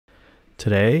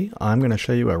Today, I'm going to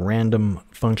show you a random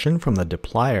function from the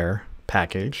DPLYR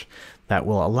package that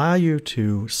will allow you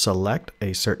to select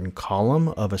a certain column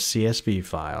of a CSV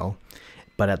file,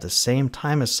 but at the same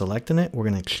time as selecting it, we're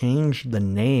going to change the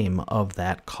name of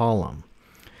that column.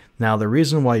 Now, the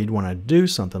reason why you'd want to do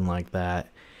something like that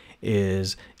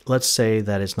is, let's say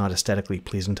that it's not aesthetically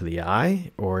pleasing to the eye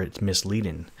or it's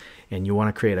misleading, and you want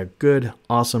to create a good,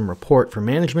 awesome report for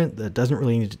management that doesn't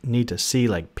really need to see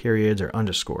like periods or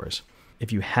underscores.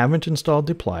 If you haven't installed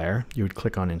DPLYR, you would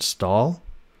click on Install,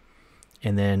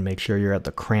 and then make sure you're at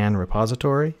the CRAN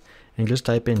repository, and just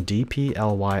type in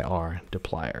DPLYR,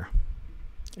 DPLYR,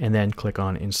 and then click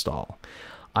on Install.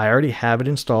 I already have it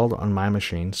installed on my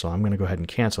machine, so I'm going to go ahead and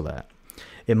cancel that.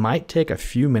 It might take a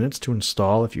few minutes to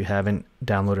install if you haven't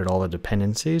downloaded all the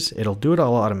dependencies. It'll do it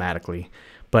all automatically,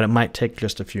 but it might take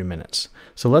just a few minutes.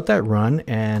 So let that run,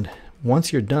 and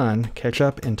once you're done, catch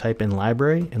up and type in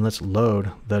library, and let's load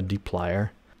the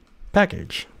DPLYR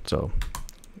package. So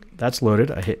that's loaded.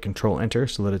 I hit Control Enter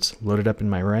so that it's loaded up in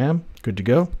my RAM. Good to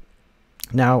go.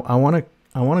 Now I want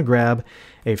to grab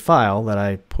a file that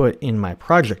I put in my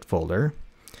project folder.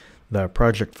 The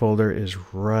project folder is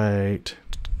right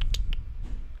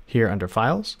here under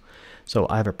Files. So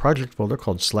I have a project folder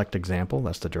called Select Example,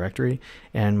 that's the directory,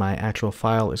 and my actual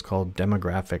file is called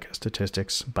Demographic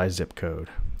Statistics by Zip Code.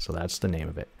 So that's the name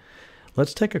of it.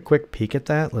 Let's take a quick peek at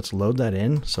that. Let's load that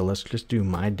in. So let's just do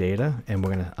my data, and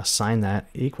we're going to assign that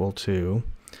equal to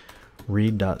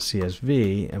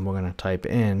read.csv, and we're going to type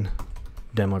in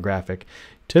demographic.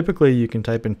 Typically, you can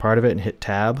type in part of it and hit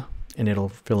tab, and it'll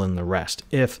fill in the rest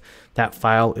if that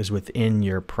file is within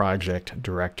your project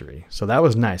directory. So that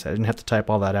was nice. I didn't have to type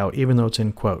all that out, even though it's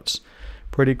in quotes.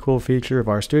 Pretty cool feature of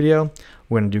RStudio.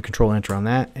 We're going to do Control Enter on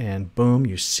that, and boom,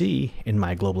 you see in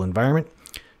my global environment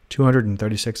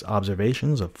 236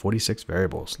 observations of 46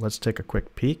 variables. Let's take a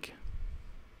quick peek.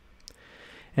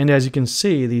 And as you can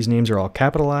see, these names are all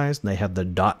capitalized. They have the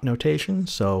dot notation,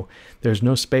 so there's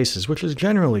no spaces, which is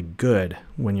generally good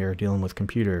when you're dealing with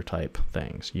computer type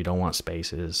things. You don't want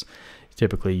spaces.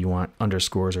 Typically, you want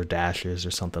underscores or dashes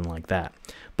or something like that.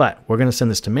 But we're going to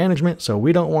send this to management, so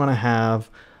we don't want to have,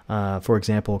 for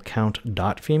example,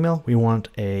 count.female. We want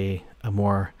a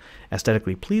more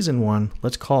aesthetically pleasing one.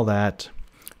 Let's call that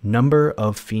number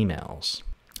of females.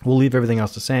 We'll leave everything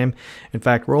else the same. In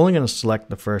fact, we're only going to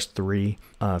select the first three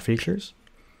features.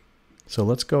 So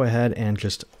let's go ahead and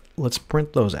let's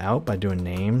print those out by doing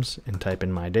names and type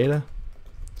in my data.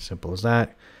 Simple as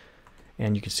that.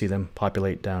 And you can see them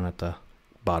populate down at the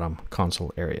bottom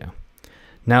console area.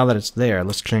 Now that it's there,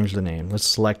 let's change the name. Let's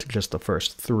select just the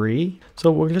first three.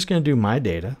 So we're just going to do my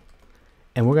data,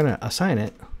 and we're going to assign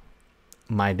it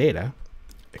my data,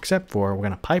 except for we're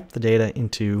going to pipe the data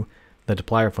into the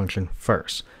DPLYR function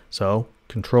first. So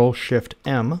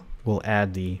Control-Shift-M will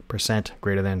add the %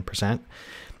 greater than %.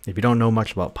 If you don't know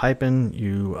much about piping,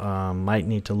 you might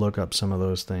need to look up some of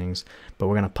those things. But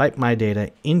we're going to pipe my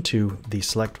data into the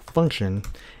select function.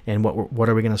 And what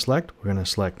are we going to select? We're going to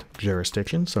select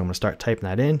jurisdiction. So I'm going to start typing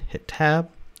that in, hit Tab,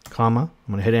 comma.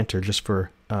 I'm going to hit Enter just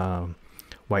for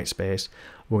white space.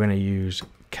 We're going to use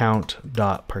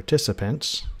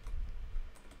count.participants,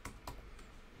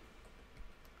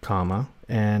 comma,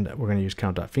 and we're going to use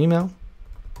count.female.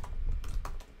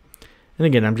 And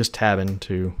again, I'm just tabbing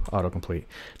to autocomplete.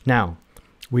 Now,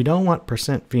 we don't want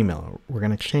 %female. We're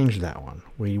going to change that one.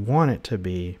 We want it to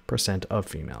be % of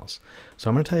females. So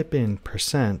I'm going to type in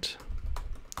 %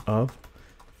 of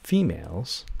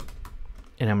females,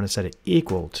 and I'm going to set it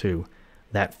equal to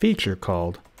that feature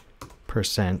called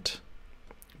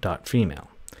 %.female.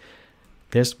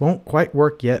 This won't quite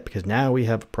work yet because now we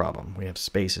have a problem. We have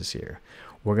spaces here.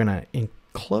 We're going to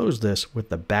enclose this with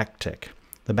the backtick.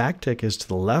 The backtick is to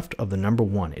the left of the number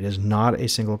 1. It is not a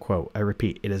single quote. I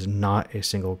repeat, it is not a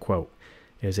single quote.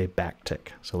 It is a backtick.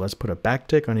 So let's put a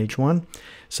backtick on each one.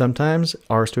 Sometimes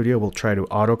RStudio will try to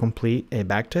autocomplete a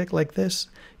backtick like this.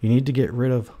 You need to get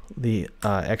rid of the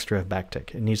extra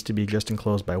backtick. It needs to be just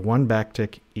enclosed by one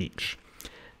backtick each.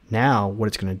 Now, what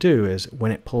it's going to do is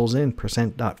when it pulls in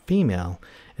 %.female,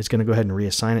 it's going to go ahead and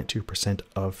reassign it to %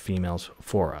 of females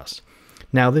for us.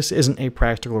 Now, this isn't a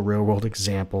practical real-world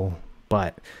example,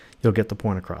 but you'll get the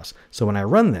point across. So when I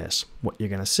run this, what you're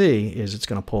going to see is it's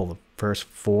going to pull the first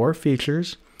 4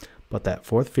 features, but that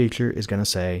 4th feature is going to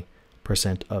say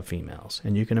 % of females.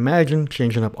 And you can imagine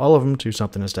changing up all of them to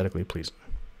something aesthetically pleasing.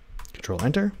 Control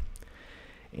Enter.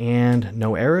 And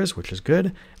no errors, which is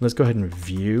good. Let's go ahead and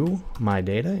view my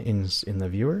data in the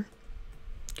viewer.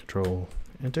 Control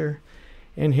Enter.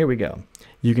 And here we go.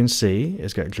 You can see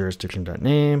it's got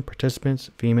jurisdiction.name, participants,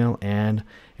 female, and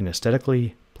an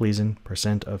aesthetically pleasing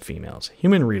 % of females.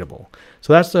 Human readable.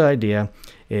 So that's the idea,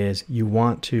 is you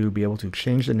want to be able to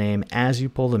change the name as you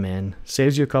pull them in.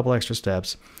 Saves you a couple extra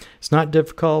steps. It's not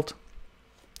difficult,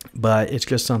 but it's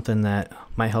just something that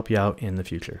might help you out in the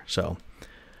future. So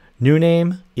new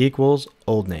name equals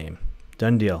old name.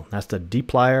 Done deal. That's the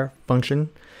DPLYR function.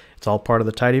 It's all part of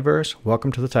the tidyverse.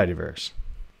 Welcome to the tidyverse.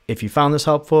 If you found this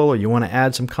helpful, or you want to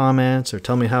add some comments or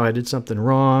tell me how I did something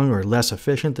wrong or less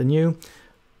efficient than you,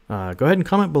 go ahead and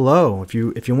comment below. If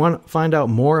you want to find out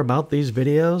more about these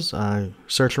videos,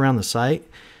 search around the site,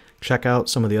 check out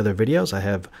some of the other videos. I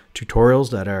have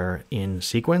tutorials that are in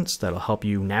sequence that'll help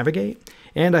you navigate,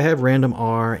 and I have random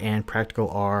R and practical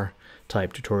R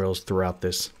type tutorials throughout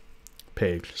this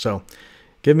page. So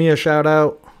give me a shout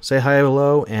out, say hi,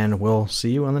 hello, and we'll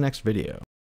see you on the next video.